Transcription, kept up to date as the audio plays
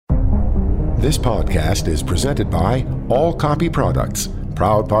This podcast is presented by All Copy Products,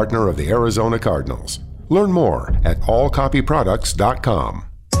 proud partner of the Arizona Cardinals. Learn more at allcopyproducts.com.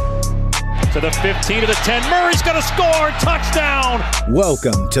 To the 15, to the 10. Murray's going to score. Touchdown.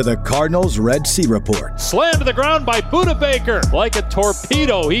 Welcome to the Cardinals Red Sea Report. Slammed to the ground by Budda Baker. Like a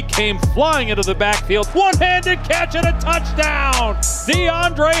torpedo, he came flying into the backfield. One-handed catch and a touchdown.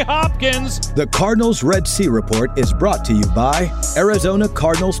 DeAndre Hopkins. The Cardinals Red Sea Report is brought to you by Arizona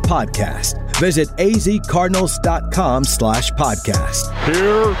Cardinals Podcast. Visit azcardinals.com/podcast.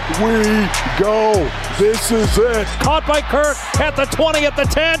 Here we go. This is it. Caught by Kirk at the 20, at the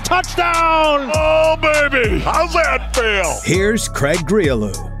 10. Touchdown. Oh, baby. How's that feel? Here's Craig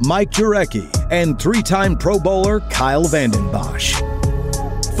Grialou, Mike Jurecki, and three-time Pro Bowler Kyle Vanden Bosch.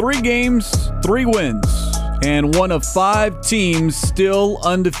 3 games, 3 wins, and one of 5 teams still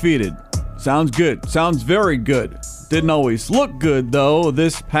undefeated. Sounds good. Sounds very good. Didn't always look good, though,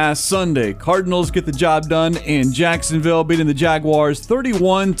 this past Sunday. Cardinals get the job done in Jacksonville, beating the Jaguars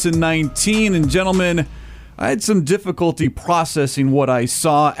 31-19. And gentlemen, I had some difficulty processing what I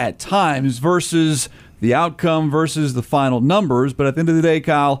saw at times versus the outcome versus the final numbers. But at the end of the day,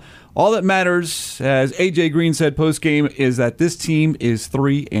 Kyle, all that matters, as A.J. Green said post-game, is that this team is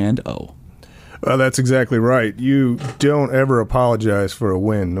 3-0. Well, that's exactly right. You don't ever apologize for a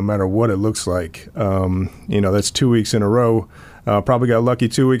win, no matter what it looks like. That's 2 weeks in a row. Probably got lucky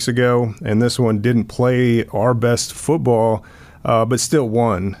 2 weeks ago, and this one didn't play our best football, but still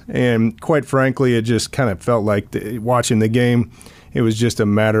won. And quite frankly, it just kind of felt like watching the game, it was just a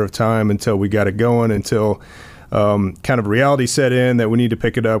matter of time until we got it going, until kind of reality set in that we need to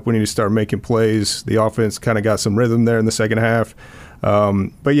pick it up. We need to start making plays. The offense kind of got some rhythm there in the second half.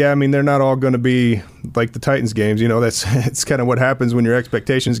 But yeah, I mean, they're not all going to be like the Titans games. It's kind of what happens when your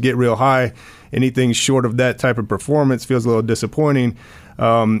expectations get real high. Anything short of that type of performance feels a little disappointing.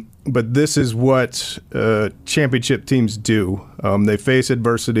 But this is what championship teams do. They face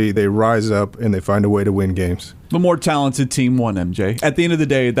adversity, they rise up, and they find a way to win games. The more talented team won, MJ. At the end of the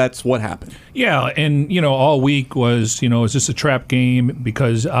day, that's what happened. Yeah, and, all week was, is this a trap game?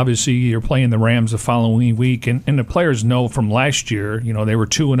 Because obviously you're playing the Rams the following week, and the players know from last year, they were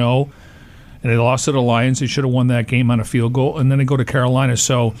 2-0, and they lost to the Lions. They should have won that game on a field goal, and then they go to Carolina.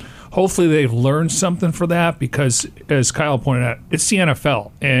 So hopefully they've learned something for that because, as Kyle pointed out, it's the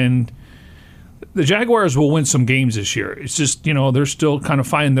NFL, and the Jaguars will win some games this year. It's just, they're still kind of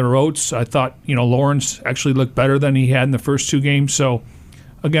finding their oats. I thought, Lawrence actually looked better than he had in the first 2 games. So,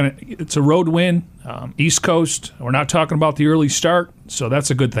 again, it's a road win, East Coast. We're not talking about the early start, so that's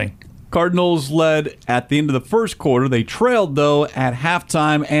a good thing. Cardinals led at the end of the first quarter. They trailed, though, at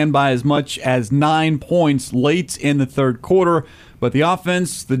halftime and by as much as 9 points late in the third quarter. But the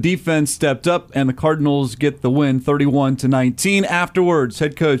offense, the defense stepped up, and the Cardinals get the win 31-19. Afterwards,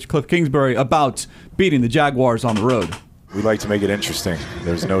 head coach Cliff Kingsbury about beating the Jaguars on the road. We like to make it interesting,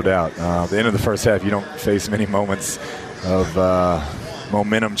 there's no doubt. At the end of the first half, you don't face many moments of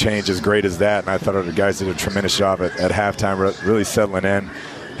momentum change as great as that. And I thought the guys did a tremendous job at halftime, really settling in,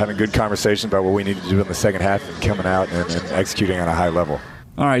 having good conversations about what we need to do in the second half and coming out and executing on a high level.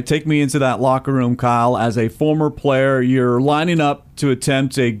 All right, take me into that locker room, Kyle. As a former player, you're lining up to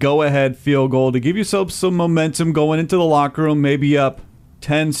attempt a go-ahead field goal to give yourself some momentum going into the locker room, maybe up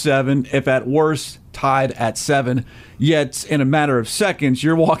 10-7, if at worst tied at 7. Yet, in a matter of seconds,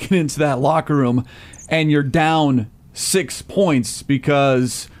 you're walking into that locker room and you're down 6 points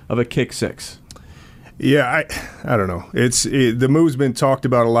because of a kick 6. Yeah, I don't know. The move's been talked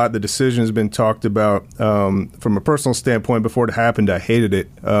about a lot. The decision's been talked about. From a personal standpoint, before it happened, I hated it.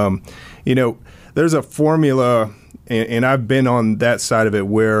 There's a formula, and I've been on that side of it,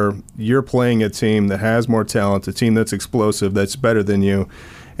 where you're playing a team that has more talent, a team that's explosive, that's better than you,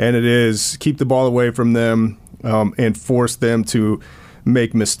 and it is keep the ball away from them and force them to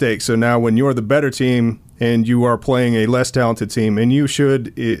make mistakes. So now when you're the better team and you are playing a less talented team, and you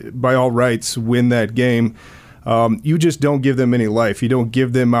should, by all rights, win that game, you just don't give them any life. You don't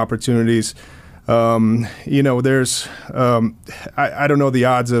give them opportunities. There's I don't know the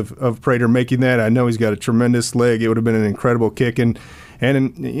odds of Prater making that. I know he's got a tremendous leg. It would have been an incredible kick, and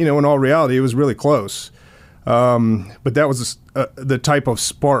in all reality, it was really close. But that was the type of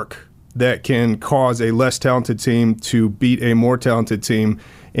spark that can cause a less talented team to beat a more talented team,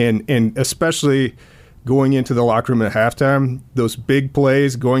 and especially going into the locker room at halftime, those big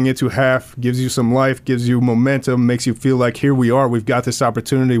plays going into half gives you some life, gives you momentum, makes you feel like here we are, we've got this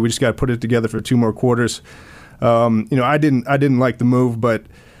opportunity, we just got to put it together for 2 more quarters. I didn't like the move, but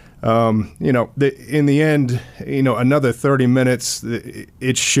In the end, another 30 minutes,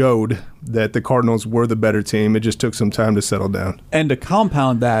 it showed that the Cardinals were the better team. It just took some time to settle down. And to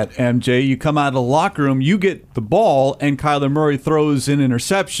compound that, MJ, you come out of the locker room, you get the ball, and Kyler Murray throws an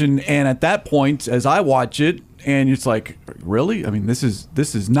interception. And at that point, as I watch it, and it's like, really? I mean, this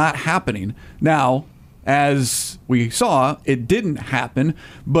is not happening. Now, as we saw, it didn't happen,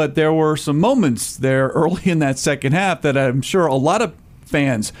 but there were some moments there early in that second half that I'm sure a lot of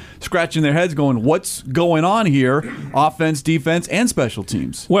fans scratching their heads going, what's going on here? Offense, defense, and special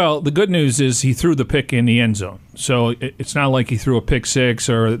teams. Well, the good news is he threw the pick in the end zone. So it's not like he threw a pick six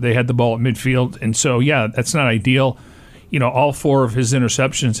or they had the ball at midfield. And so, yeah, that's not ideal. All 4 of his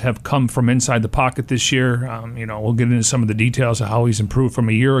interceptions have come from inside the pocket this year. We'll get into some of the details of how he's improved from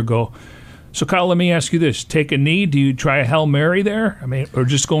a year ago. So, Kyle, let me ask you this. Take a knee. Do you try a Hail Mary there? I mean, or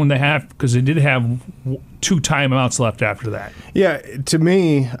just go in the half? Because they did have 2 timeouts left after that. Yeah, to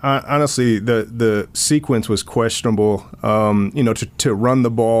me, honestly, the sequence was questionable. To run the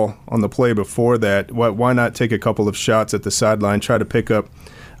ball on the play before that, why not take a couple of shots at the sideline, try to pick up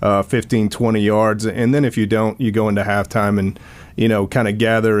 15, 20 yards, and then if you don't, you go into halftime and kind of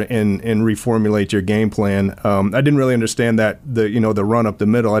gather and reformulate your game plan. I didn't really understand that the run up the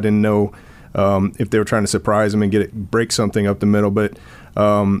middle. I didn't know if they were trying to surprise him and break something up the middle, but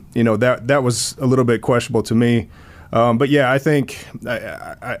that was a little bit questionable to me. But yeah, I think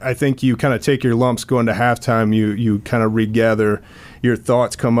you kind of take your lumps going to halftime. You kind of regather your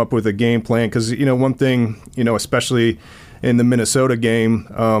thoughts, come up with a game plan, because one thing especially in the Minnesota game,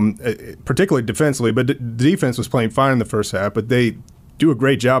 particularly defensively, but the defense was playing fine in the first half, but they do a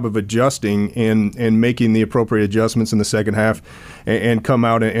great job of adjusting and making the appropriate adjustments in the second half and come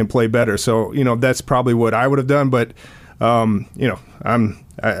out and play better. So, that's probably what I would have done, but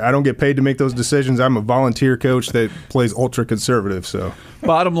I don't get paid to make those decisions. I'm a volunteer coach that plays ultra conservative. So,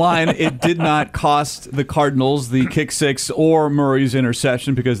 bottom line, it did not cost the Cardinals the kick six or Murray's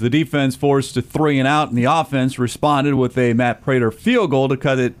interception because the defense forced a 3 and out, and the offense responded with a Matt Prater field goal to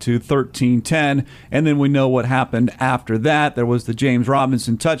cut it to 13-10. And then we know what happened after that. There was the James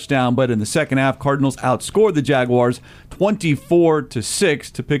Robinson touchdown, but in the second half, Cardinals outscored the Jaguars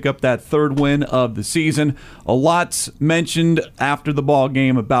 24-6 to pick up that 3rd win of the season. A lot mentioned after the ball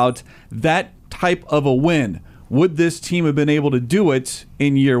game about that type of a win. Would this team have been able to do it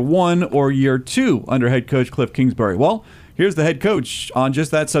in year 1 or year 2 under head coach Cliff Kingsbury? Well, here's the head coach on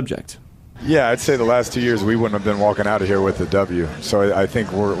just that subject. Yeah, I'd say the last 2 years we wouldn't have been walking out of here with a W. So I think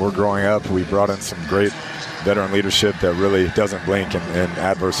we're growing up. We brought in some great veteran leadership that really doesn't blink in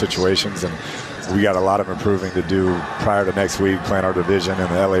adverse situations, and we got a lot of improving to do prior to next week playing our division in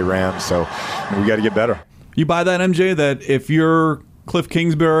the LA Rams. So we got to get better. You buy that, MJ, that if you're Cliff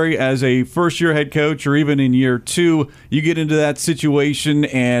Kingsbury as a first-year head coach or even in year 2, you get into that situation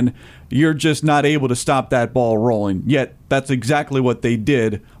and you're just not able to stop that ball rolling. Yet that's exactly what they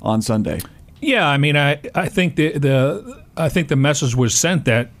did on Sunday. Yeah, I mean, I think the message was sent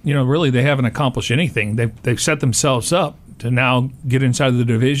that really they haven't accomplished anything. They've set themselves up to now get inside the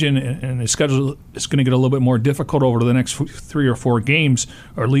division, and the schedule is going to get a little bit more difficult over the next 3 or 4 games,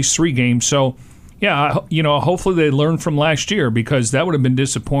 or at least 3 games. So, yeah, hopefully they learn from last year, because that would have been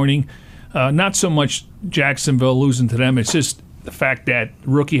disappointing. Not so much Jacksonville losing to them. It's just the fact that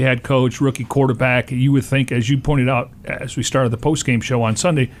rookie head coach, rookie quarterback, you would think, as you pointed out as we started the postgame show on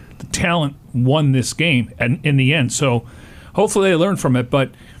Sunday, the talent won this game in the end. So hopefully they learn from it.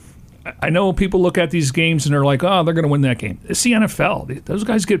 But I know people look at these games and they're like, oh, they're going to win that game. It's the NFL. Those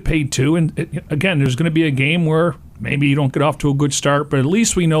guys get paid too. And again, there's going to be a game where maybe you don't get off to a good start, but at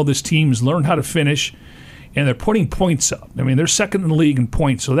least we know this team's learned how to finish, and they're putting points up. I mean, they're second in the league in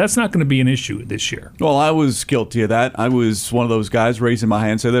points, so that's not going to be an issue this year. Well, I was guilty of that. I was one of those guys raising my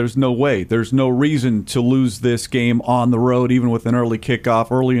hand and saying there's no way. There's no reason to lose this game on the road, even with an early kickoff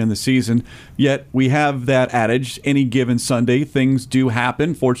early in the season. Yet we have that adage, any given Sunday, things do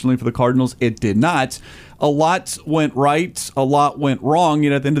happen. Fortunately for the Cardinals, it did not. A lot went right, a lot went wrong.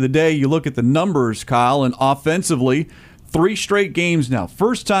 Yet at the end of the day, you look at the numbers, Kyle, and offensively, 3 straight games now.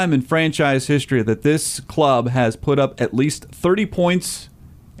 First time in franchise history that this club has put up at least 30 points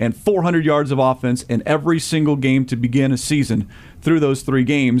and 400 yards of offense in every single game to begin a season through those 3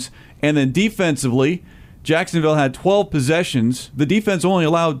 games. And then defensively, Jacksonville had 12 possessions. The defense only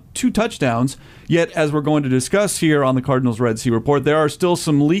allowed 2 touchdowns. Yet, as we're going to discuss here on the Cardinals Red Sea Report, there are still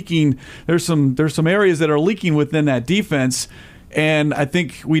some leaking. There's some areas that are leaking within that defense. And I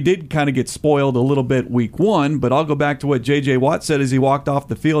think we did kind of get spoiled a little bit week one, but I'll go back to what J.J. Watt said as he walked off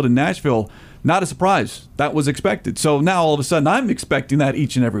the field in Nashville. Not a surprise. That was expected. So now all of a sudden I'm expecting that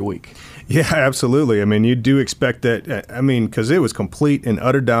each and every week. Yeah, absolutely. I mean, you do expect that. I mean, because it was complete and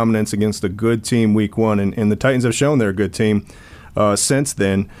utter dominance against a good team week one, and the Titans have shown they're a good team since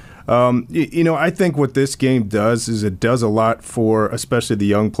then. I think what this game does is it does a lot for especially the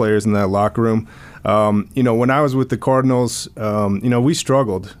young players in that locker room. When I was with the Cardinals, we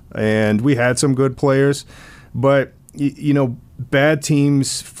struggled and we had some good players, but, bad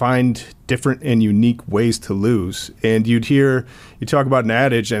teams find different and unique ways to lose. And you talk about an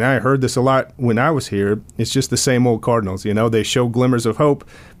adage, and I heard this a lot when I was here, it's just the same old Cardinals. They show glimmers of hope,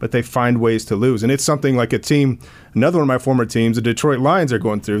 but they find ways to lose. And it's something like a team, another one of my former teams, the Detroit Lions, are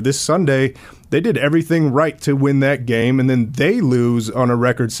going through. This Sunday, they did everything right to win that game, and then they lose on a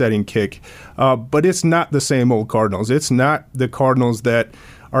record-setting kick. But it's not the same old Cardinals. It's not the Cardinals that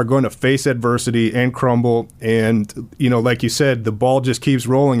are going to face adversity and crumble. And, like you said, the ball just keeps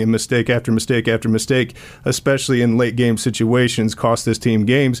rolling and mistake after mistake after mistake, especially in late game situations, cost this team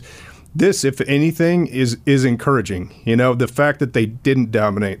games. This, if anything, is encouraging. The fact that they didn't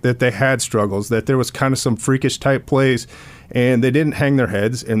dominate, that they had struggles, that there was kind of some freakish type plays, and they didn't hang their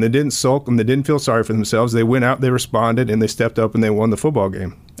heads, and they didn't sulk, and they didn't feel sorry for themselves. They went out, they responded, and they stepped up, and they won the football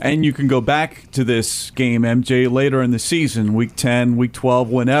game. And you can go back to this game, MJ, later in the season, week 10, week 12,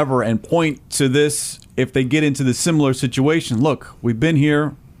 whenever, and point to this if they get into the similar situation. Look, we've been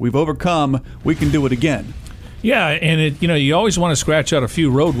here, we've overcome, we can do it again. Yeah, and you always want to scratch out a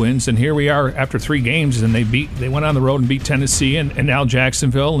few road wins, and here we are after 3 games, and they went on the road and beat Tennessee and now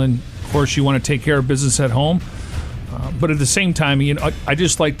Jacksonville, and of course you want to take care of business at home. But at the same time, I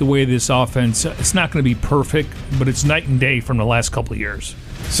just like the way this offense, it's not going to be perfect, but it's night and day from the last couple of years.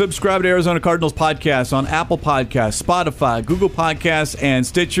 Subscribe to Arizona Cardinals Podcast on Apple Podcasts, Spotify, Google Podcasts, and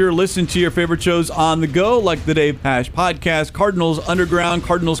Stitcher. Listen to your favorite shows on the go, like the Dave Pasch Podcast, Cardinals Underground,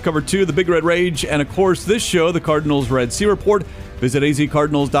 Cardinals Cover 2, The Big Red Rage, and, of course, this show, the Cardinals Red Sea Report. Visit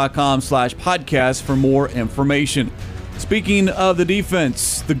azcardinals.com/podcast for more information. Speaking of the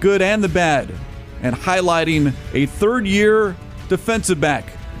defense, the good and the bad, and highlighting a third-year defensive back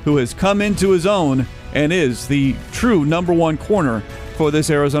who has come into his own and is the true number one corner for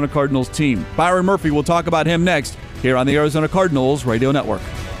this Arizona Cardinals team. Byron Murphy, will talk about him next here on the Arizona Cardinals Radio Network.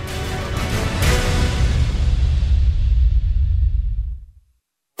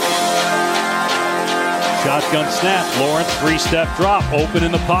 Shotgun snap. Lawrence, 3-step drop. Open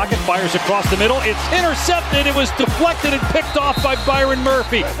in the pocket. Fires across the middle. It's intercepted. It was deflected and picked off by Byron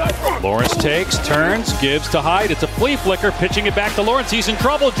Murphy. Lawrence takes, turns, gives to Hyde. It's a flea flicker. Pitching it back to Lawrence. He's in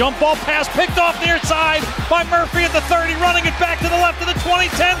trouble. Jump ball pass picked off near side by Murphy at the 30. Running it back to the left of the 20.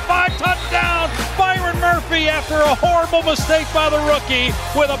 10-5 touchdown. Byron Murphy after a horrible mistake by the rookie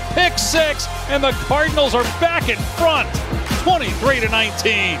with a pick 6. And the Cardinals are back in front.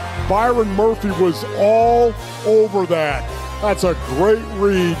 23-19. Byron Murphy was all over that. That's a great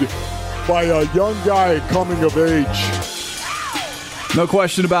read by a young guy coming of age. No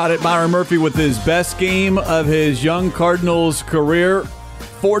question about it. Byron Murphy with his best game of his young Cardinals career.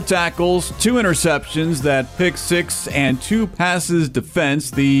 4 tackles, 2 interceptions, that pick 6, and 2 passes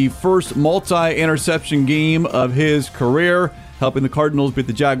defense. The first multi-interception game of his career, helping the Cardinals beat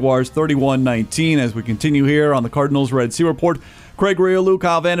the Jaguars 31-19 as we continue here on the Cardinals Red Sea Report. Craig Riolu,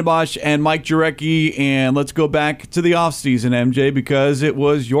 Kyle Vanden Bosch, and Mike Jurecki. And let's go back to the offseason, MJ, because it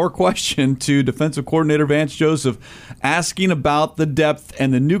was your question to defensive coordinator Vance Joseph asking about the depth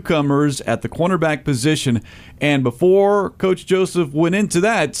and the newcomers at the cornerback position. And before Coach Joseph went into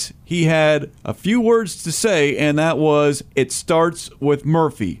that, he had a few words to say, and that was, it starts with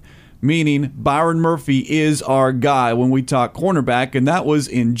Murphy. Meaning Byron Murphy is our guy when we talk cornerback, and that was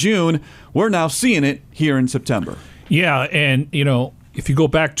in June. We're now seeing it here in September. Yeah, and, if you go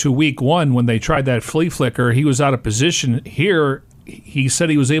back to week 1 when they tried that flea flicker, he was out of position. Here, he said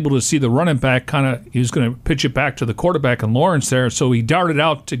he was able to see the running back he was going to pitch it back to the quarterback and Lawrence there, so he darted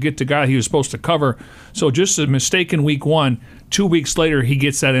out to get the guy he was supposed to cover. So just a mistake in week 1. 2 weeks later, he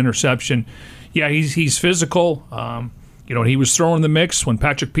gets that interception. Yeah, he's physical. He was thrown in the mix when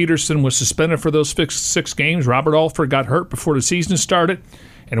Patrick Peterson was suspended for those 6 games. Robert Alford got hurt before the season started,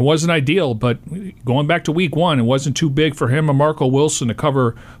 and it wasn't ideal. But going back to week 1, it wasn't too big for him or Marco Wilson to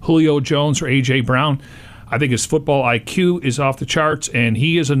cover Julio Jones or A.J. Brown. I think his football IQ is off the charts, and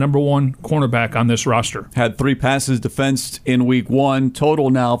he is a number 1 cornerback on this roster. Had 3 passes defensed in week 1. Total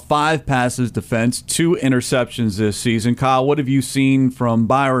now 5 passes defensed, 2 interceptions this season. Kyle, what have you seen from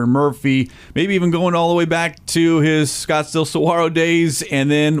Byron Murphy? Maybe even going all the way back to his Scottsdale Saguaro days,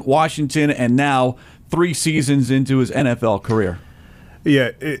 and then Washington, and now 3 seasons into his NFL career.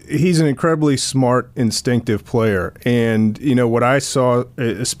 Yeah, he's an incredibly smart, instinctive player. And, what I saw,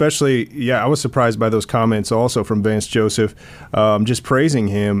 especially, I was surprised by those comments also from Vance Joseph, just praising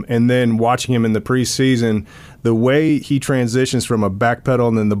him. And then watching him in the preseason, the way he transitions from a back pedal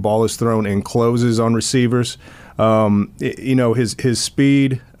and then the ball is thrown and closes on receivers, his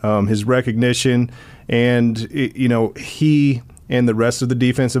speed, his recognition, and, he and the rest of the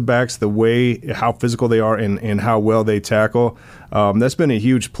defensive backs, the way how physical they are and how well they tackle, that's been a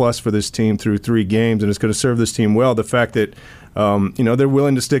huge plus for this team through 3 games, and it's going to serve this team well. The fact that they're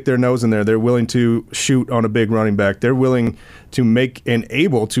willing to stick their nose in there, they're willing to shoot on a big running back, they're willing to make and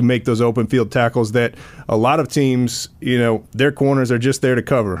able to make those open field tackles that a lot of teams, their corners are just there to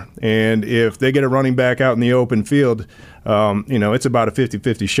cover, and if they get a running back out in the open field, it's about a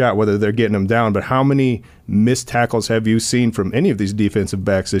 50-50 shot whether they're getting them down. But how many missed tackles have you seen from any of these defensive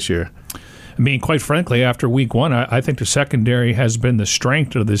backs this year? I mean, quite frankly, after week 1, I think the secondary has been the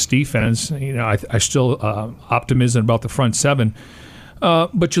strength of this defense. I still optimism about the front 7.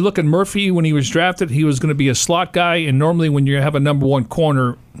 But you look at Murphy when he was drafted, he was going to be a slot guy, and normally when you have a number 1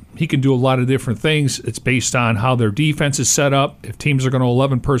 corner, he can do a lot of different things. It's based on how their defense is set up. If teams are going to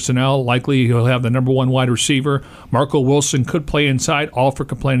 11 personnel, likely he'll have the number 1 wide receiver. Marco Wilson could play inside, Alford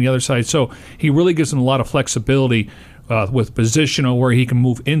could play on the other side. So he really gives them a lot of flexibility with positional where he can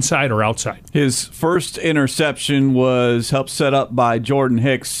move inside or outside. His first interception was helped set up by Jordan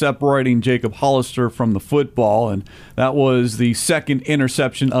Hicks, separating Jacob Hollister from the football, and that was the second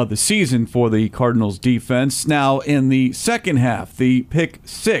interception of the season for the Cardinals defense. Now, in the second half, the pick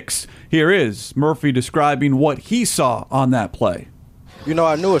 6, here is Murphy describing what he saw on that play.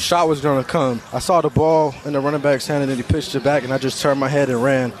 I knew a shot was going to come. I saw the ball in the running back's hand, and then he pitched it back, and I just turned my head and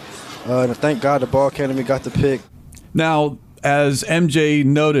ran. And thank God the ball came to me, got the pick. Now, as MJ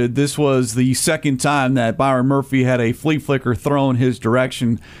noted, this was the second time that Byron Murphy had a flea flicker thrown his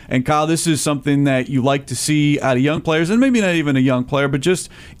direction. And Kyle, this is something that you like to see out of young players, and maybe not even a young player, but just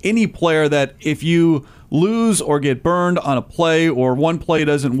any player that if you lose or get burned on a play or one play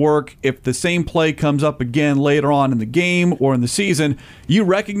doesn't work, if the same play comes up again later on in the game or in the season, you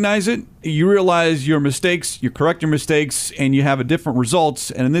recognize it, you realize your mistakes, you correct your mistakes, and you have a different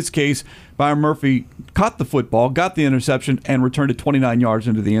results. And in this case, Byron Murphy caught the football, got the interception, and returned it 29 yards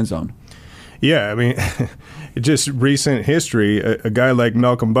into the end zone. Yeah, I mean, just recent history, a guy like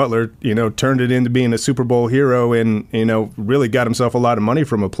Malcolm Butler, turned it into being a Super Bowl hero and, really got himself a lot of money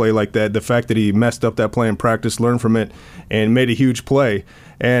from a play like that. The fact that he messed up that play in practice, learned from it, and made a huge play.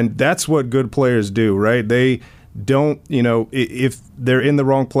 And that's what good players do, right? They don't, if they're in the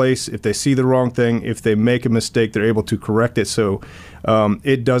wrong place, if they see the wrong thing, if they make a mistake, they're able to correct it so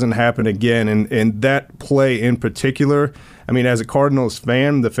it doesn't happen again. And that play in particular, I mean, as a Cardinals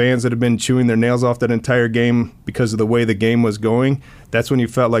fan, the fans that have been chewing their nails off that entire game because of the way the game was going, that's when you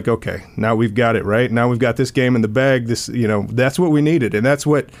felt like, okay, now we've got it, right? Now we've got this game in the bag. This, that's what we needed. And that's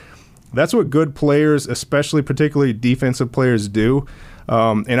what good players, especially particularly defensive players, do.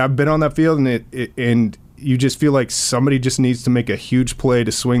 And I've been on that field, and you just feel like somebody just needs to make a huge play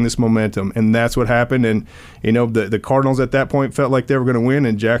to swing this momentum, and that's what happened. And the Cardinals at that point felt like they were going to win,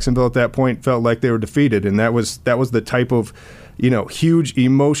 and Jacksonville at that point felt like they were defeated. And that was the type of huge,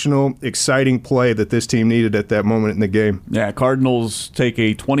 emotional, exciting play that this team needed at that moment in the game. Yeah, Cardinals take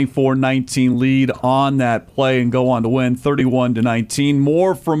a 24-19 lead on that play and go on to win 31-19.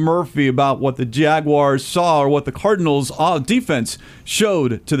 More from Murphy about what the Jaguars saw or what the Cardinals defense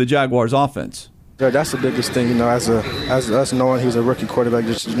showed to the Jaguars offense. Yeah, that's the biggest thing, as us knowing he's a rookie quarterback,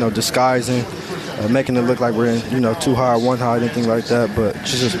 just disguising, making it look like we're in, 2 high, 1 high, anything like that. But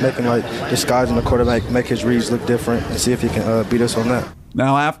just making disguising the quarterback, make his reads look different, and see if he can beat us on that.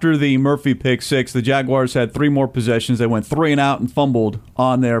 Now, after the Murphy pick 6, the Jaguars had 3 more possessions. They went 3 and out and fumbled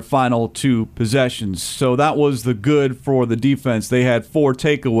on their final 2 possessions. So that was the good for the defense. They had 4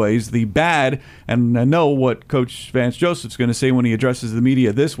 takeaways. The bad, and I know what Coach Vance Joseph's going to say when he addresses the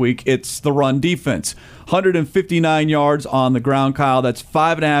media this week, it's the run defense. 159 yards on the ground, Kyle. That's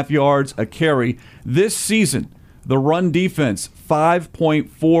 5.5 yards a carry. This season, the run defense,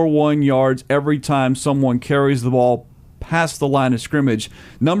 5.41 yards every time someone carries the ball past the line of scrimmage.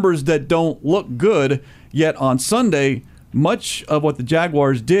 Numbers that don't look good, yet on Sunday, much of what the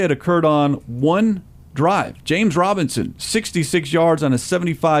Jaguars did occurred on one drive. James Robinson, 66 yards on a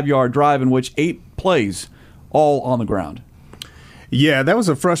 75-yard drive in which 8 plays, all on the ground. Yeah, that was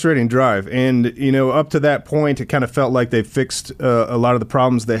a frustrating drive. And, up to that point, it kind of felt like they fixed a lot of the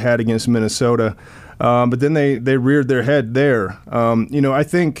problems they had against Minnesota. But then they reared their head there. I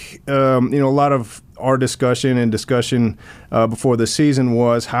think, a lot of our discussion before the season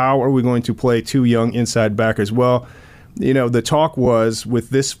was, how are we going to play two young inside backers? Well, the talk was with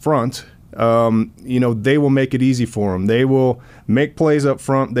this front, they will make it easy for them. They will make plays up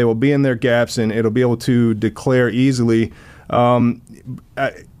front. They will be in their gaps, and it'll be able to declare easily. The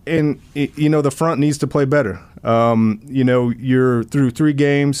front needs to play better. You're through 3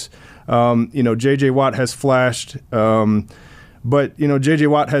 games. J.J. Watt has flashed. But J.J.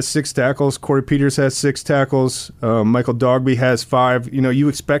 Watt has 6 tackles. Corey Peters has 6 tackles. Michael Dogby has 5. You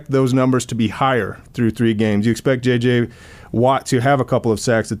expect those numbers to be higher through 3 games. You expect J.J. Watt to have a couple of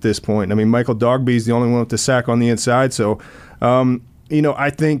sacks at this point. I mean, Michael Dogby is the only one with the sack on the inside. So, I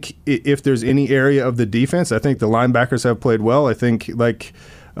think if there's any area of the defense, I think the linebackers have played well. I think, like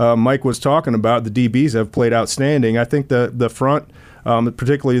Mike was talking about, the DBs have played outstanding. I think the front,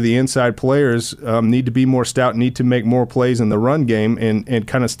 particularly the inside players, need to be more stout, need to make more plays in the run game and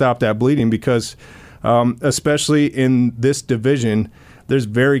kind of stop that bleeding because, especially in this division, there's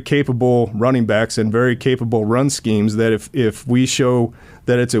very capable running backs and very capable run schemes that if we show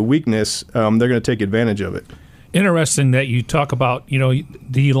that it's a weakness, they're going to take advantage of it. Interesting that you talk about,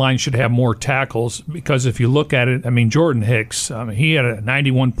 the line should have more tackles because if you look at it, I mean, Jordan Hicks, he had a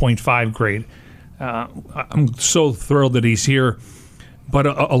 91.5 grade. I'm so thrilled that he's here. But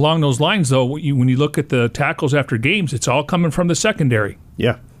along those lines, though, when you look at the tackles after games, it's all coming from the secondary.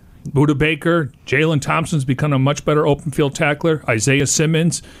 Yeah. Budda Baker, Jalen Thompson's become a much better open field tackler. Isaiah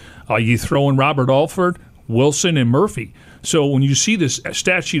Simmons, you throw in Robert Alford, Wilson, and Murphy. So when you see this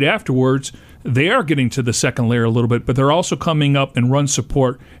stat sheet afterwards, they are getting to the second layer a little bit, but they're also coming up in run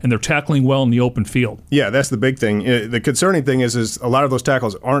support, and they're tackling well in the open field. Yeah, that's the big thing. The concerning thing is a lot of those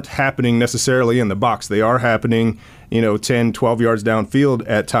tackles aren't happening necessarily in the box. They are happening, 10, 12 yards downfield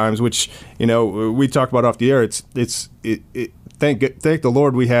at times, which, we talked about off the air. Thank the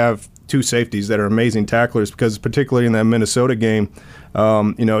Lord we have 2 safeties that are amazing tacklers because particularly in that Minnesota game,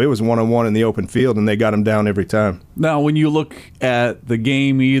 it was one-on-one in the open field, and they got him down every time. Now, when you look at the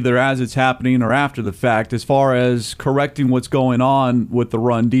game either as it's happening or after the fact, as far as correcting what's going on with the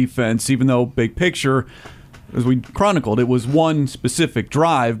run defense, even though big picture, as we chronicled, it was one specific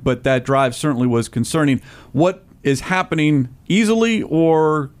drive, but that drive certainly was concerning. What is happening easily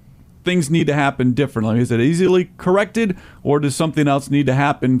or things need to happen differently? Is it easily corrected, or does something else need to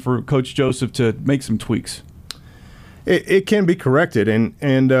happen for Coach Joseph to make some tweaks? It can be corrected, and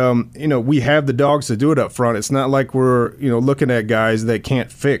we have the dogs to do it up front. It's not like we're looking at guys that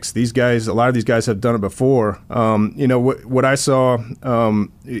can't fix. These guys, a lot of these guys have done it before. What I saw,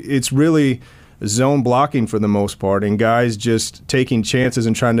 it's really zone blocking for the most part, and guys just taking chances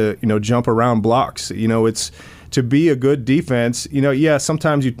and trying to jump around blocks. It's to be a good defense.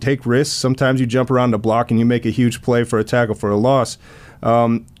 Sometimes you take risks, sometimes you jump around the block and you make a huge play for a tackle for a loss.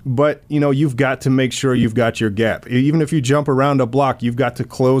 But you've got to make sure you've got your gap. Even if you jump around a block, you've got to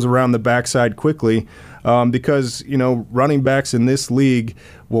close around the backside quickly because running backs in this league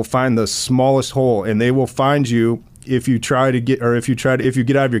will find the smallest hole, and they will find you if you get out of your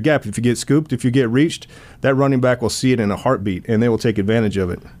gap. If you get scooped, if you get reached, that running back will see it in a heartbeat, and they will take advantage of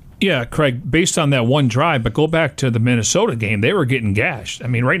it. Yeah, Craig, based on that one drive, but go back to the Minnesota game, they were getting gashed. I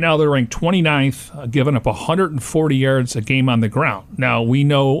mean, right now they're ranked 29th, giving up 140 yards a game on the ground. Now, we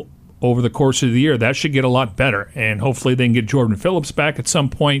know over the course of the year that should get a lot better, and hopefully they can get Jordan Phillips back at some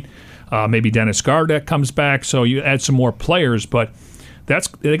point. Maybe Dennis Gardeck comes back, so you add some more players, but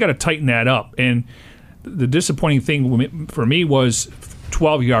they got to tighten that up. And the disappointing thing for me was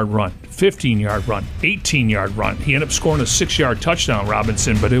 12-yard run, 15-yard run, 18-yard run. He ended up scoring a 6-yard touchdown,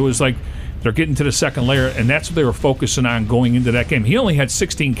 Robinson, but it was like they're getting to the second layer, and that's what they were focusing on going into that game. He only had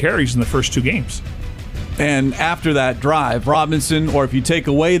 16 carries in the first 2 games. And after that drive, Robinson, or if you take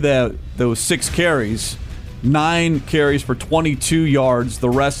away those 6 carries, 9 carries for 22 yards the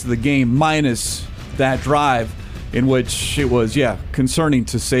rest of the game, minus that drive in which it was, concerning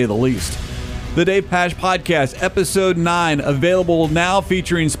to say the least. The Dave Pasch Podcast, Episode 9, available now,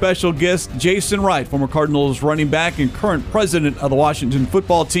 featuring special guest Jason Wright, former Cardinals running back and current president of the Washington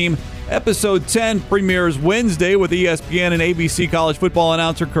football team. Episode 10 premieres Wednesday with ESPN and ABC college football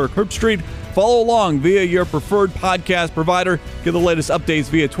announcer Kirk Herbstreit. Follow along via your preferred podcast provider. Get the latest updates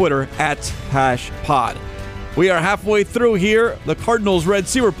via Twitter @PaschPod. We are halfway through here, the Cardinals Red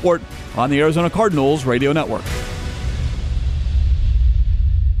Sea Report on the Arizona Cardinals Radio Network.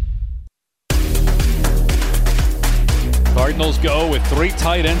 Cardinals go with 3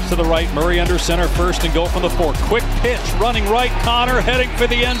 tight ends to the right. Murray under center first and goal from the 4. Quick pitch, running right. Conner heading for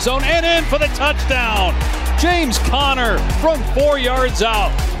the end zone and in for the touchdown. James Conner from 4 yards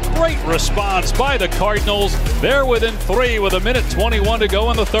out. Great response by the Cardinals. They're within 3 with 1:21 to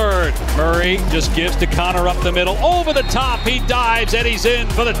go in the third. Murray just gives to Conner up the middle. Over the top, he dives and he's in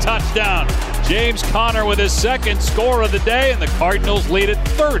for the touchdown. James Conner with his second score of the day, and the Cardinals lead it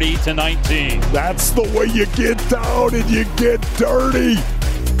 30-19. That's the way you get down and you get dirty.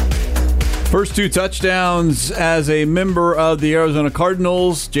 First 2 touchdowns as a member of the Arizona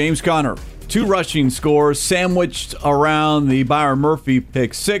Cardinals, James Conner. 2 rushing scores sandwiched around the Byron Murphy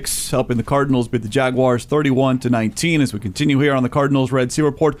pick 6, helping the Cardinals beat the Jaguars 31-19. As we continue here on the Cardinals Red Sea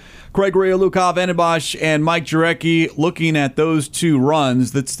Report, Craig Grialou, Kyle Vanden Bosch, and Mike Jurecki looking at those 2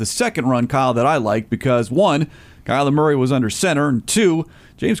 runs. That's the second run, Kyle, that I like because 1, Kyler Murray was under center, and 2,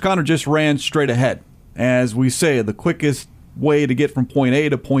 James Conner just ran straight ahead. As we say, the quickest way to get from point A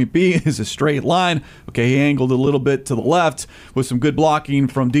to point B is a straight line. Okay, he angled a little bit to the left with some good blocking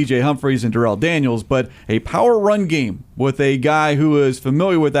from DJ Humphries and Darrell Daniels, but a power run game with a guy who is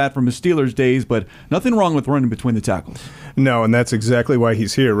familiar with that from his Steelers days, but nothing wrong with running between the tackles. No, and that's exactly why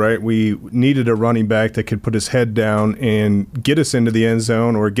he's here, right? We needed a running back that could put his head down and get us into the end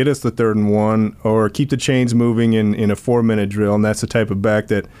zone or get us the 3rd and 1 or keep the chains moving in a 4-minute drill, and that's the type of back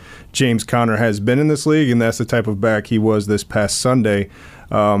that James Conner has been in this league, and that's the type of back he was this past Sunday.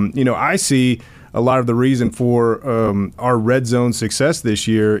 I see a lot of the reason for our red zone success this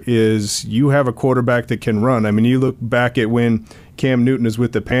year is you have a quarterback that can run. I mean, you look back at when Cam Newton is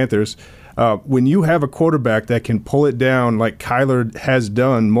with the Panthers. When you have a quarterback that can pull it down like Kyler has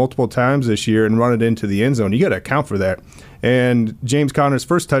done multiple times this year and run it into the end zone, you got to account for that. And James Conner's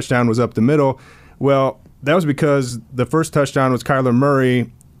first touchdown was up the middle. Well, that was because the first touchdown was Kyler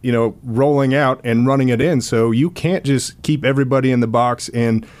Murray, rolling out and running it in. So you can't just keep everybody in the box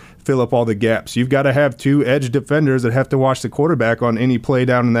and fill up all the gaps. You've got to have 2 edge defenders that have to watch the quarterback on any play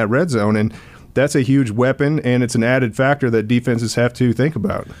down in that red zone. And that's a huge weapon, and it's an added factor that defenses have to think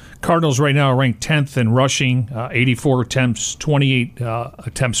about. Cardinals right now are ranked 10th in rushing, 84 attempts, 28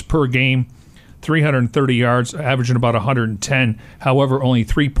 attempts per game, 330 yards, averaging about 110. However, only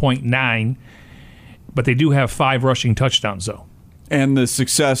 3.9. But they do have 5 rushing touchdowns, though. And the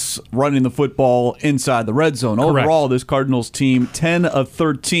success running the football inside the red zone. Correct. Overall, this Cardinals team, 10 of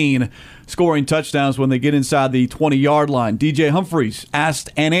 13 scoring touchdowns when they get inside the 20-yard line. DJ Humphries asked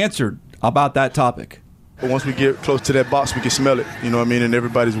and answered about that topic. But once we get close to that box, we can smell it, and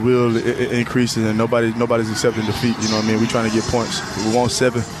everybody's will increases, and nobody's accepting defeat, We're trying to get points. We want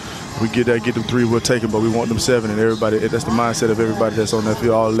 7. We get them 3, we'll take them, but we want them 7, and everybody. That's the mindset of everybody that's on that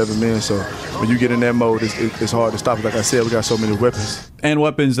field, all 11 men. So when you get in that mode, it's hard to stop it. Like I said, we got so many weapons. And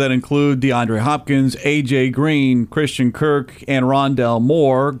weapons that include DeAndre Hopkins, A.J. Green, Christian Kirk, and Rondell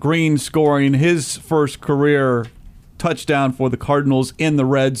Moore. Green scoring his first career touchdown for the Cardinals in the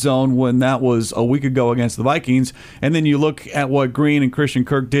red zone when that was a week ago against the Vikings. And then you look at what Green and Christian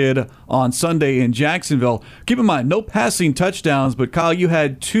Kirk did on Sunday in Jacksonville. Keep in mind, no passing touchdowns, but Kyle, you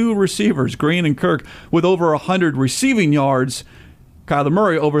had 2 receivers, Green and Kirk, with over 100 receiving yards. Kyler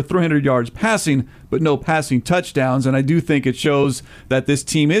Murray over 300 yards passing, but no passing touchdowns. And I do think it shows that this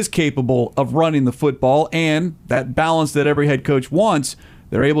team is capable of running the football, and that balance that every head coach wants,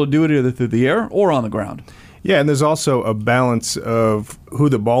 they're able to do it either through the air or on the ground. Yeah, and there's also a balance of who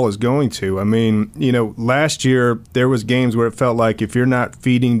the ball is going to. I mean, last year there was games where it felt like if you're not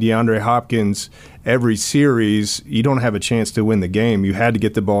feeding DeAndre Hopkins every series, you don't have a chance to win the game. You had to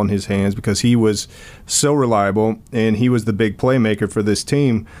get the ball in his hands because he was so reliable and he was the big playmaker for this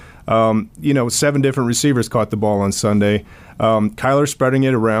team. 7 different receivers caught the ball on Sunday. Kyler spreading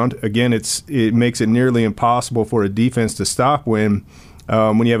it around. Again, it makes it nearly impossible for a defense to stop when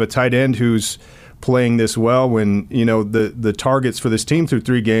you have a tight end who's playing this well, when the targets for this team through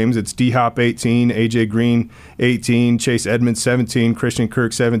 3 games, it's D-Hop 18, A.J. Green 18, Chase Edmonds 17, Christian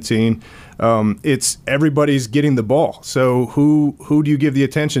Kirk 17. It's everybody's getting the ball. So who do you give the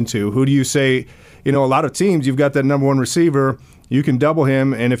attention to? Who do you say, a lot of teams, you've got that number 1 receiver, you can double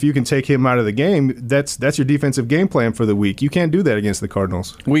him, and if you can take him out of the game, that's your defensive game plan for the week. You can't do that against the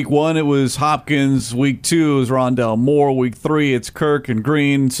Cardinals. Week 1, it was Hopkins. Week 2, it was Rondell Moore. Week 3, it's Kirk and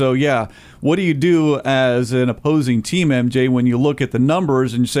Green. So, yeah, what do you do as an opposing team, MJ, when you look at the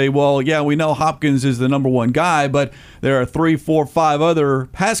numbers and say, well, yeah, we know Hopkins is the number 1 guy, but there are 3, 4, 5 other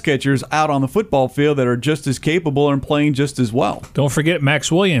pass catchers out on the football field that are just as capable and playing just as well. Don't forget Max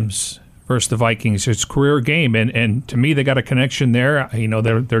Williams versus the Vikings. It's a career game, and to me, they got a connection there.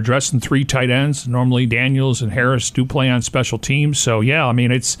 They're dressed in 3 tight ends. Normally, Daniels and Harris do play on special teams. So, yeah, I mean,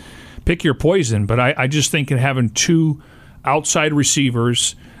 it's pick your poison. But I just think in having 2 outside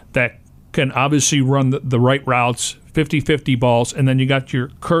receivers that can obviously run the right routes, 50-50 balls, and then you got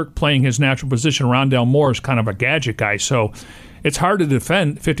your Kirk playing his natural position. Rondell Moore is kind of a gadget guy. So it's hard to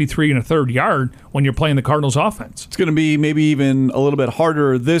defend 53 1/3 yard when you're playing the Cardinals offense. It's going to be maybe even a little bit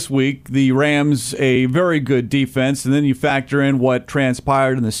harder this week. The Rams, a very good defense, and then you factor in what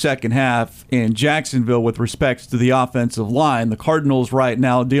transpired in the second half in Jacksonville with respect to the offensive line. The Cardinals right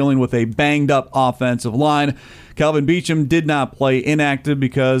now dealing with a banged-up offensive line. Kelvin Beachum did not play, inactive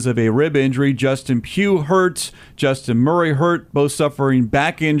because of a rib injury. Justin Pugh hurt. Justin Murray hurt, both suffering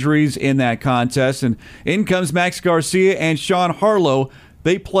back injuries in that contest. And in comes Max Garcia and Sean Harlow.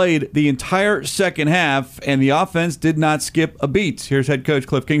 They played the entire second half, and the offense did not skip a beat. Here's head coach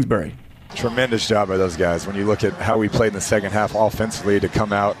Cliff Kingsbury. Tremendous job by those guys. When you look at how we played in the second half offensively to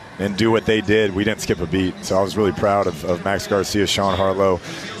come out and do what they did, we didn't skip a beat. So I was really proud of Max Garcia, Sean Harlow.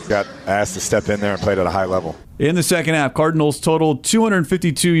 Got asked to step in there and played at a high level. In the second half, Cardinals totaled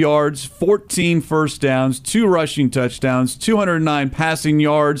 252 yards, 14 first downs, 2 rushing touchdowns, 209 passing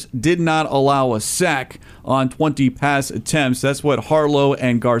yards, did not allow a sack on 20 pass attempts. That's what Harlow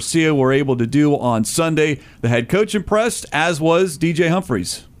and Garcia were able to do on Sunday. The head coach impressed, as was DJ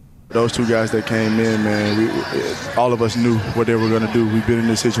Humphries. Those two guys that came in, man, all of us knew what they were going to do. We've been in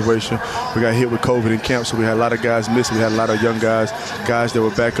this situation. We got hit with COVID in camp, so we had a lot of guys missing. We had a lot of young guys that were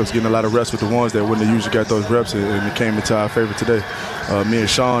backups getting a lot of reps with the ones that wouldn't have usually got those reps, and it came into our favor today. Me and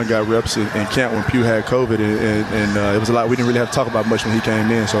Sean got reps in camp when Pugh had COVID, and it was a lot. We didn't really have to talk about much when he came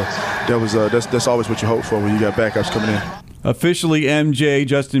in, so that's always what you hope for when you got backups coming in. Officially, MJ,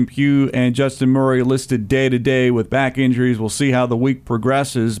 Justin Pugh, and Justin Murray listed day-to-day with back injuries. We'll see how the week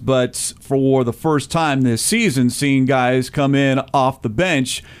progresses, but for the first time this season, seeing guys come in off the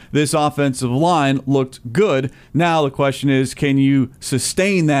bench, this offensive line looked good. Now the question is, can you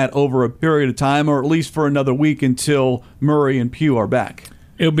sustain that over a period of time, or at least for another week until Murray and Pugh are back?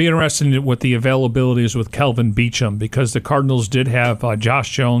 It'll be interesting what the availability is with Kelvin Beachum, because the Cardinals did have Josh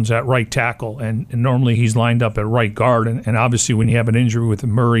Jones at right tackle, and normally he's lined up at right guard. And obviously when you have an injury with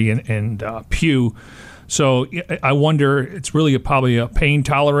Murray and Pugh, so I wonder, it's really probably a pain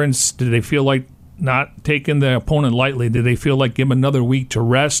tolerance. Do they feel like not taking the opponent lightly? Do they feel like give him another week to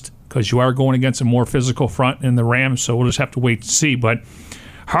rest, because you are going against a more physical front in the Rams? So we'll just have to wait to see. But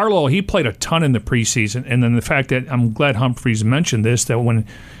Harlow, he played a ton in the preseason, and then the fact that I'm glad Humphries mentioned this, that when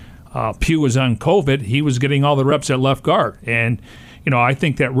Pugh was on COVID, he was getting all the reps at left guard, and I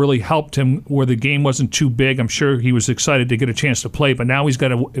think that really helped him where the game wasn't too big. I'm sure he was excited to get a chance to play, but now he's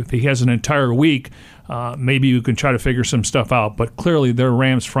got if he has an entire week, maybe you can try to figure some stuff out. But clearly, their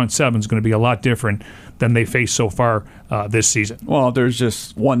Rams front seven is going to be a lot different than they faced so far this season. Well, there's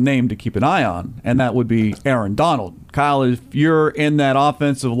just one name to keep an eye on, and that would be Aaron Donald. Kyle, if you're in that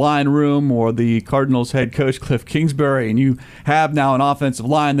offensive line room or the Cardinals head coach Cliff Kingsbury, and you have now an offensive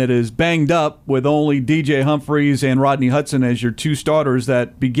line that is banged up with only DJ Humphries and Rodney Hudson as your two starters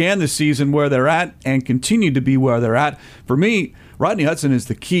that began the season where they're at and continue to be where they're at, for me, Rodney Hudson is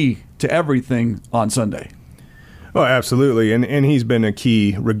the key to everything on Sunday. Oh, absolutely, and he's been a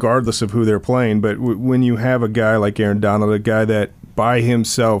key regardless of who they're playing. But when you have a guy like Aaron Donald, a guy that by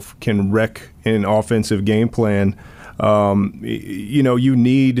himself can wreck an offensive game plan, you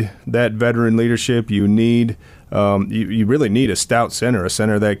need that veteran leadership. You need you really need a stout center, a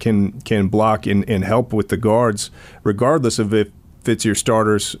center that can block and help with the guards, regardless of if it's your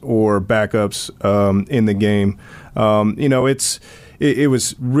starters or backups in the game. It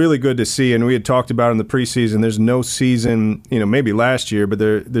was really good to see, and we had talked about in the preseason, there's no season, maybe last year, but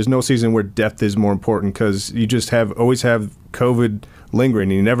there's no season where depth is more important, because you just always have COVID lingering.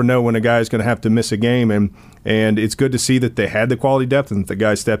 You never know when a guy's going to have to miss a game, and it's good to see that they had the quality depth and that the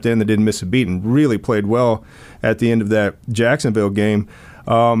guy stepped in that didn't miss a beat and really played well at the end of that Jacksonville game.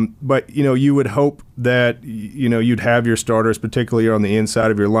 But you would hope that you'd have your starters, particularly on the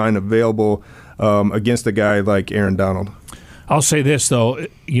inside of your line, available against a guy like Aaron Donald. I'll say this, though.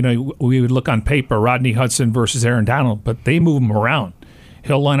 We would look on paper, Rodney Hudson versus Aaron Donald, but they move him around.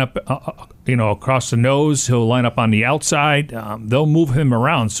 He'll line up, across the nose. He'll line up on the outside. They'll move him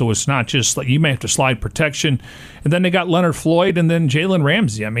around, so it's not just like you may have to slide protection. And then they got Leonard Floyd and then Jalen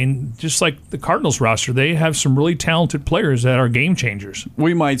Ramsey. I mean, just like the Cardinals roster, they have some really talented players that are game changers.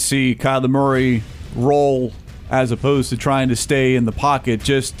 We might see Kyler Murray roll as opposed to trying to stay in the pocket,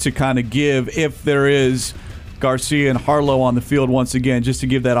 just to kind of give, if there is Garcia and Harlow on the field once again, just to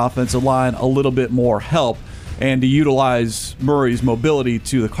give that offensive line a little bit more help and to utilize Murray's mobility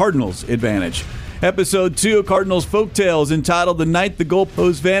to the Cardinals' advantage. Episode 2 of Cardinals Folktales, entitled The Night the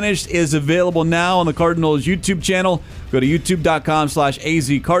Goalpost Vanished, is available now on the Cardinals YouTube channel. Go to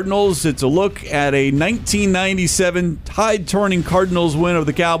youtube.com/azcardinals. It's a look at a 1997 tide-turning Cardinals win over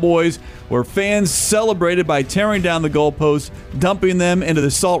the Cowboys, where fans celebrated by tearing down the goalposts, dumping them into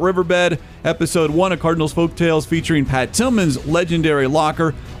the Salt Riverbed. Episode 1 of Cardinals Folktales, featuring Pat Tillman's legendary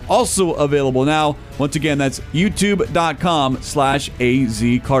locker, also available now. Once again, that's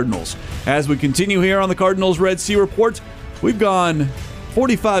youtube.com/azcardinals. As we continue here on the Cardinals Red Sea Report, we've gone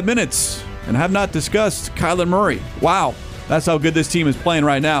 45 minutes and have not discussed Kyler Murray. Wow, that's how good this team is playing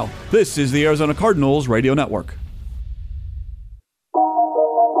right now. This is the Arizona Cardinals Radio Network.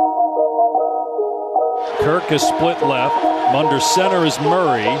 Kirk is split left. Under center is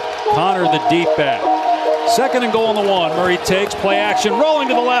Murray. Connor the deep back. Second and goal on the 1. Murray takes, play action, rolling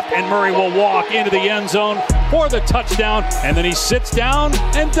to the left, and Murray will walk into the end zone for the touchdown. And then he sits down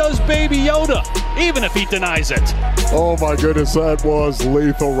and does Baby Yoda, even if he denies it. Oh my goodness, that was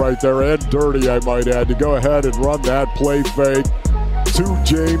lethal right there, and dirty, I might add, to go ahead and run that play fake to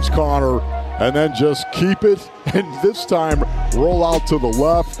James Conner and then just keep it, and this time roll out to the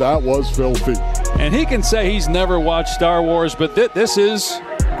left. That was filthy. And he can say he's never watched Star Wars, but this is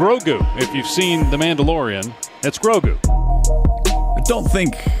Grogu. If you've seen The Mandalorian, it's Grogu. I don't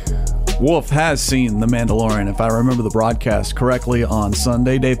think Wolf has seen The Mandalorian, if I remember the broadcast correctly on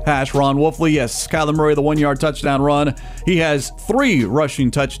Sunday. Dave Pasch, Ron Wolfley, yes, Kyler Murray, the 1-yard touchdown run. He has 3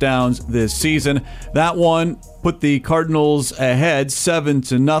 rushing touchdowns this season. That one put the Cardinals ahead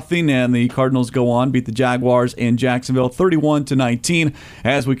 7-0, and the Cardinals go on, beat the Jaguars in Jacksonville 31-19.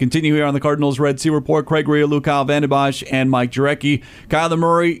 As we continue here on the Cardinals Red Sea Report, Craig Riolu, Kyle Vanden Bosch, and Mike Jurecki. Kyler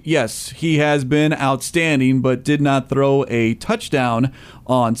Murray, yes, he has been outstanding, but did not throw a touchdown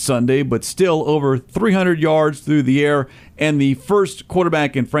on Sunday, but still over 300 yards through the air, and the first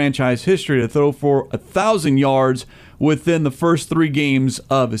quarterback in franchise history to throw for 1,000 yards within the first 3 games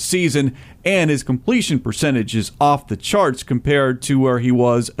of a season, and his completion percentage is off the charts compared to where he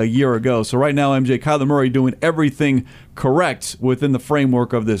was a year ago. So right now, MJ, Kyler Murray doing everything correct within the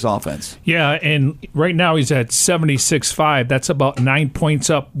framework of this offense. Yeah, and right now he's at 76.5. That's about 9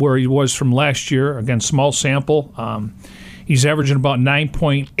 points up where he was from last year. Again, small sample. He's averaging about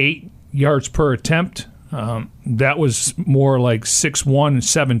 9.8 yards per attempt. That was more like 6.1 and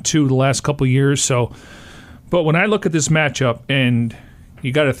 7.2 the last couple of years. But when I look at this matchup, and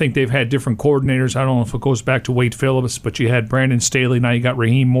you got to think they've had different coordinators. I don't know if it goes back to Wade Phillips, but you had Brandon Staley. Now you got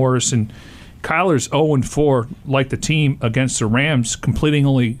Raheem Morris. And Kyler's 0-4, like the team, against the Rams, completing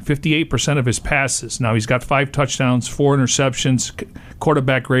only 58% of his passes. Now he's got 5 touchdowns, 4 interceptions,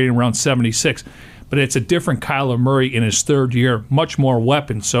 quarterback rating around 76. But it's a different Kyler Murray in his 3rd year, much more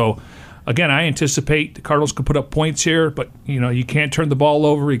weapons. So, again, I anticipate the Cardinals could put up points here, but you can't turn the ball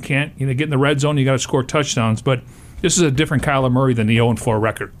over. You can't get in the red zone. You got to score touchdowns. But this is a different Kyler Murray than the 0-4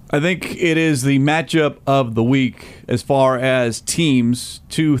 record. I think it is the matchup of the week as far as teams,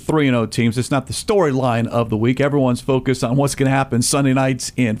 2 3-0 teams. It's not the storyline of the week. Everyone's focused on what's going to happen Sunday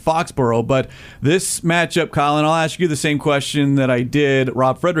nights in Foxborough. But this matchup, Colin, I'll ask you the same question that I did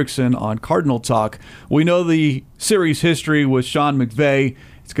Rob Fredrickson on Cardinal Talk. We know the series history with Sean McVay.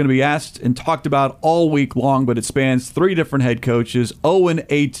 It's going to be asked and talked about all week long, but it spans 3 different head coaches.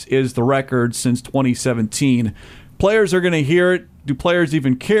 0-8 is the record since 2017. Players are going to hear it. Do players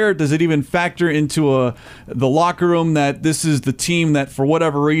even care? Does it even factor into the locker room that this is the team that, for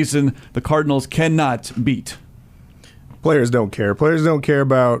whatever reason, the Cardinals cannot beat? Players don't care. Players don't care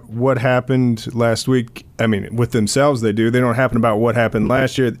about what happened last week. I mean, with themselves they do. They don't happen about what happened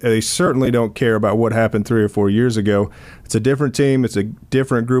last year. They certainly don't care about what happened 3 or 4 years ago. It's a different team. It's a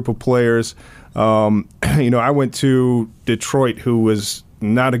different group of players. I went to Detroit, who was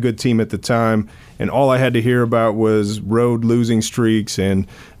not a good team at the time, and all I had to hear about was road losing streaks and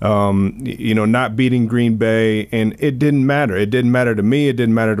not beating Green Bay, and it didn't matter. It didn't matter to me. It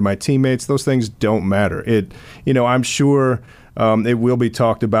didn't matter to my teammates. Those things don't matter. I'm sure it will be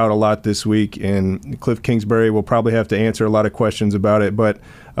talked about a lot this week, and Cliff Kingsbury will probably have to answer a lot of questions about it. But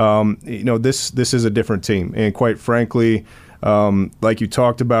this is a different team, and quite frankly, like you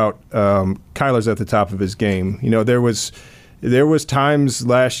talked about, Kyler's at the top of his game. There was times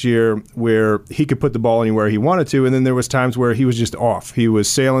last year where he could put the ball anywhere he wanted to, and then there was times where he was just off. He was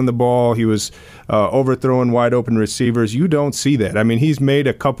sailing the ball. He was overthrowing wide open receivers. You don't see that. I mean, he's made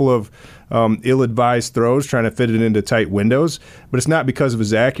a couple of ill-advised throws trying to fit it into tight windows, but it's not because of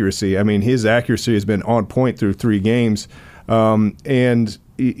his accuracy. I mean, his accuracy has been on point through 3 games. And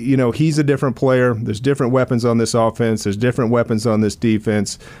he's a different player. There's different weapons on this offense. There's different weapons on this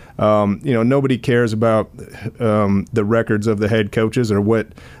defense. Nobody cares about the records of the head coaches or what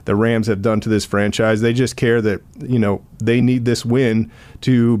the Rams have done to this franchise. They just care that, they need this win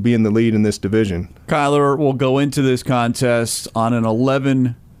to be in the lead in this division. Kyler will go into this contest on an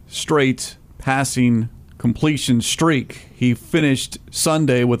 11 straight passing completion streak. He finished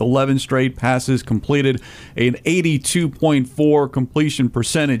Sunday with 11 straight passes completed, an 82.4 completion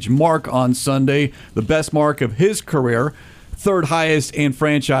percentage mark on Sunday, the best mark of his career, third highest in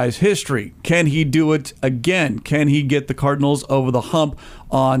franchise history. Can he do it again? Can he get the Cardinals over the hump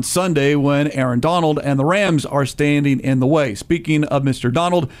on Sunday when Aaron Donald and the Rams are standing in the way? Speaking of Mr.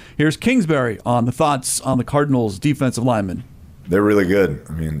 Donald, here's Kingsbury on the thoughts on the Cardinals defensive linemen. They're really good.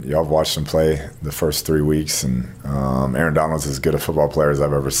 I mean, y'all have watched them play the first 3 weeks, and Aaron Donald's as good a football player as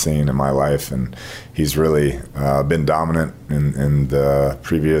I've ever seen in my life, and he's really been dominant in the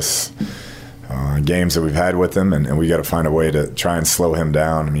previous games that we've had with him, and we got to find a way to try and slow him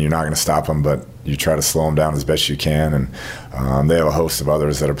down. I mean, you're not going to stop him, but you try to slow him down as best you can, and they have a host of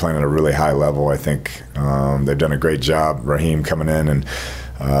others that are playing at a really high level. I think they've done a great job, Raheem coming in and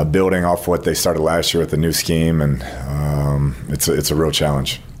building off what they started last year with the new scheme, and it's a real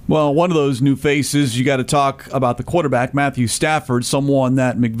challenge. Well, one of those new faces, you got to talk about the quarterback, Matthew Stafford, someone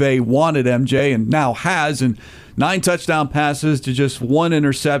that McVay wanted, MJ, and now has, and 9 touchdown passes to just 1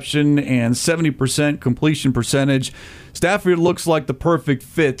 interception and 70% completion percentage. Stafford looks like the perfect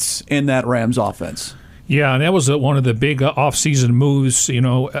fit in that Rams offense. Yeah, and that was one of the big off-season moves,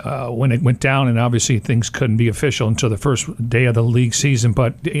 when it went down, and obviously things couldn't be official until the first day of the league season.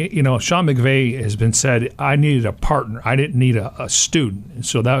 But, Sean McVay has been said, I needed a partner. I didn't need a student. And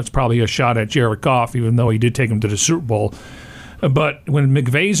so that was probably a shot at Jared Goff, even though he did take him to the Super Bowl. But when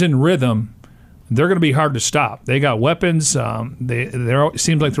McVay's in rhythm, they're going to be hard to stop. They got weapons. It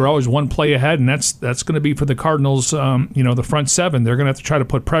seems like they're always one play ahead, and that's going to be for the Cardinals, the front seven. They're going to have to try to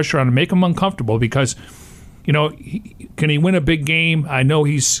put pressure on and make them uncomfortable because – can he win a big game? I know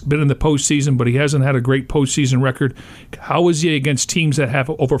he's been in the postseason, but he hasn't had a great postseason record. How is he against teams that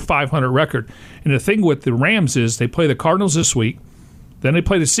have over 500 record? And the thing with the Rams is they play the Cardinals this week, then they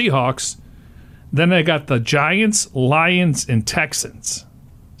play the Seahawks, then they got the Giants, Lions, and Texans.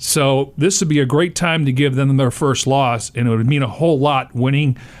 So this would be a great time to give them their first loss, and it would mean a whole lot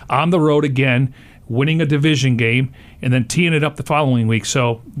winning on the road again, winning a division game, and then teeing it up the following week.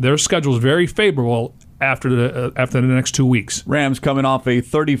 So their schedule is very favorable after the next 2 weeks. Rams coming off a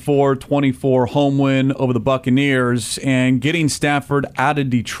 34-24 home win over the Buccaneers and getting Stafford out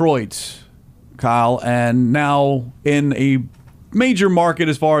of Detroit, Kyle, and now in a major market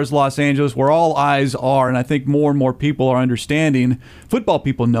as far as Los Angeles where all eyes are, and I think more and more people are understanding. Football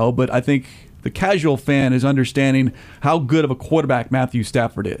people know, but I think the casual fan is understanding how good of a quarterback Matthew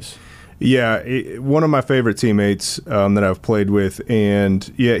Stafford is. Yeah, one of my favorite teammates that I've played with,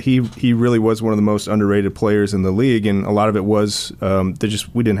 and yeah, he really was one of the most underrated players in the league, and a lot of it was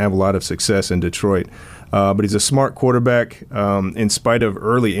we didn't have a lot of success in Detroit. But he's a smart quarterback. In spite of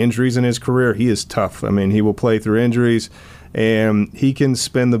early injuries in his career, he is tough. I mean, he will play through injuries, and he can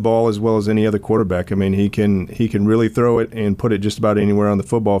spin the ball as well as any other quarterback. I mean, he can really throw it and put it just about anywhere on the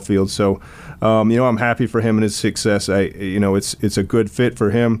football field. So, I'm happy for him and his success. It's a good fit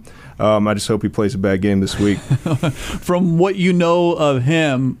for him. I just hope he plays a bad game this week. From what you know of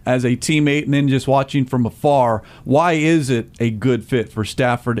him as a teammate and then just watching from afar, why is it a good fit for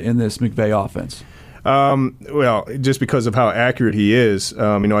Stafford in this McVay offense? Well, just because of how accurate he is.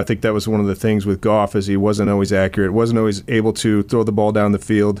 I think that was one of the things with Goff is he wasn't always accurate, wasn't always able to throw the ball down the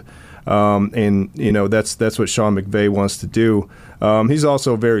field. That's what Sean McVay wants to do. He's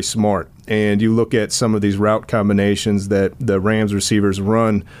also very smart. And you look at some of these route combinations that the Rams receivers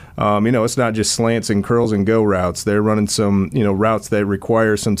run, it's not just slants and curls and go routes. They're running some, routes that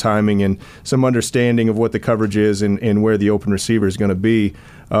require some timing and some understanding of what the coverage is and where the open receiver is going to be.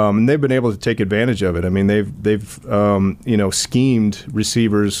 And they've been able to take advantage of it. I mean, they've schemed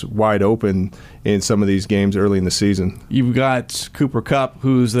receivers wide open in some of these games early in the season. You've got Cooper Kupp,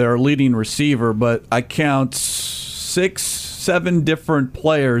 who's their leading receiver, but I count 6-7 different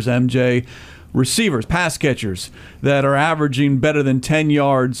players, MJ, receivers, pass catchers, that are averaging better than 10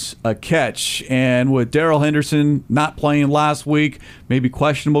 yards a catch. And with Darrell Henderson not playing last week, maybe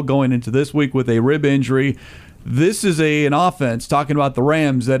questionable going into this week with a rib injury, this is an offense, talking about the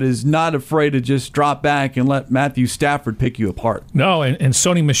Rams, that is not afraid to just drop back and let Matthew Stafford pick you apart. No, and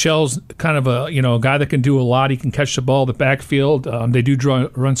Sony Michel's kind of a guy that can do a lot. He can catch the ball in the backfield. They do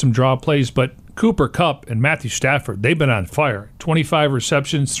run some draw plays, but Cooper Kupp and Matthew Stafford, they've been on fire. 25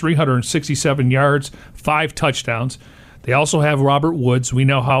 receptions, 367 yards, 5 touchdowns. They also have Robert Woods. We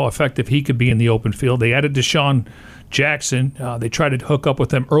know how effective he could be in the open field. They added Deshaun Jackson. They tried to hook up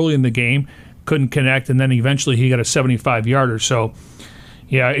with him early in the game, couldn't connect, and then eventually he got a 75-yarder. So,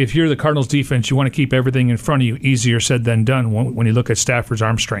 yeah, if you're the Cardinals defense, you want to keep everything in front of you. Easier said than done when you look at Stafford's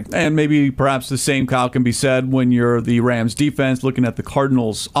arm strength. And maybe perhaps the same, Kyle, can be said when you're the Rams defense, looking at the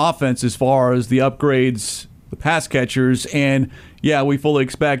Cardinals offense as far as the upgrades, the pass catchers. And, yeah, we fully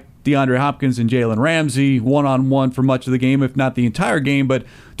expect DeAndre Hopkins and Jalen Ramsey one-on-one for much of the game, if not the entire game. But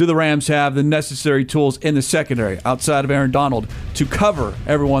do the Rams have the necessary tools in the secondary, outside of Aaron Donald, to cover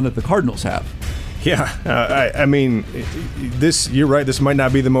everyone that the Cardinals have? Yeah, I mean, you're right. This might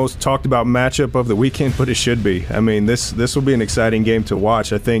not be the most talked about matchup of the weekend, but it should be. I mean, this will be an exciting game to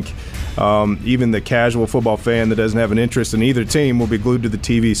watch. I think even the casual football fan that doesn't have an interest in either team will be glued to the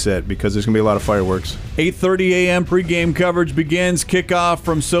TV set because there's going to be a lot of fireworks. 8:30 a.m. pregame coverage begins. Kickoff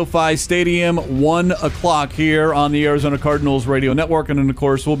from SoFi Stadium, 1 o'clock here on the Arizona Cardinals Radio Network. And then, of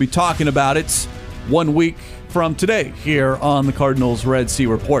course, we'll be talking about it 1 week from today here on the Cardinals Red Sea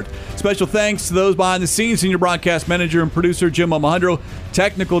Report. Special thanks to those behind the scenes, senior broadcast manager and producer Jim Alejandro,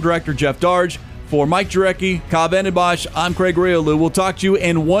 technical director Jeff Darge. For Mike Jurecki, Kyle Vandenbosch, I'm Craig Riolu. We'll talk to you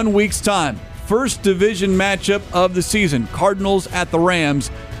in 1 week's time. First division matchup of the season, Cardinals at the Rams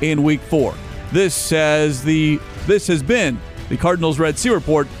in Week 4. This has been the Cardinals Red Sea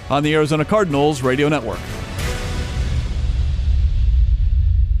Report on the Arizona Cardinals Radio Network.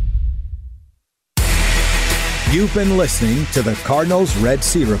 You've been listening to the Cardinals Red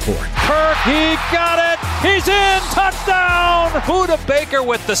Sea Report. Kirk, he got it. He's in. Touchdown. Budda Baker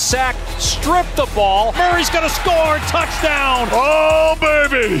with the sack. Stripped the ball. Murray's going to score. Touchdown. Oh,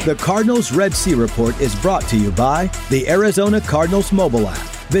 baby. The Cardinals Red Sea Report is brought to you by the Arizona Cardinals mobile app.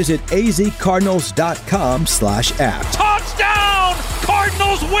 Visit azcardinals.com/app. Touchdown.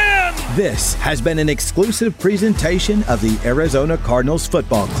 Cardinals win. This has been an exclusive presentation of the Arizona Cardinals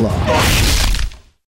Football Club.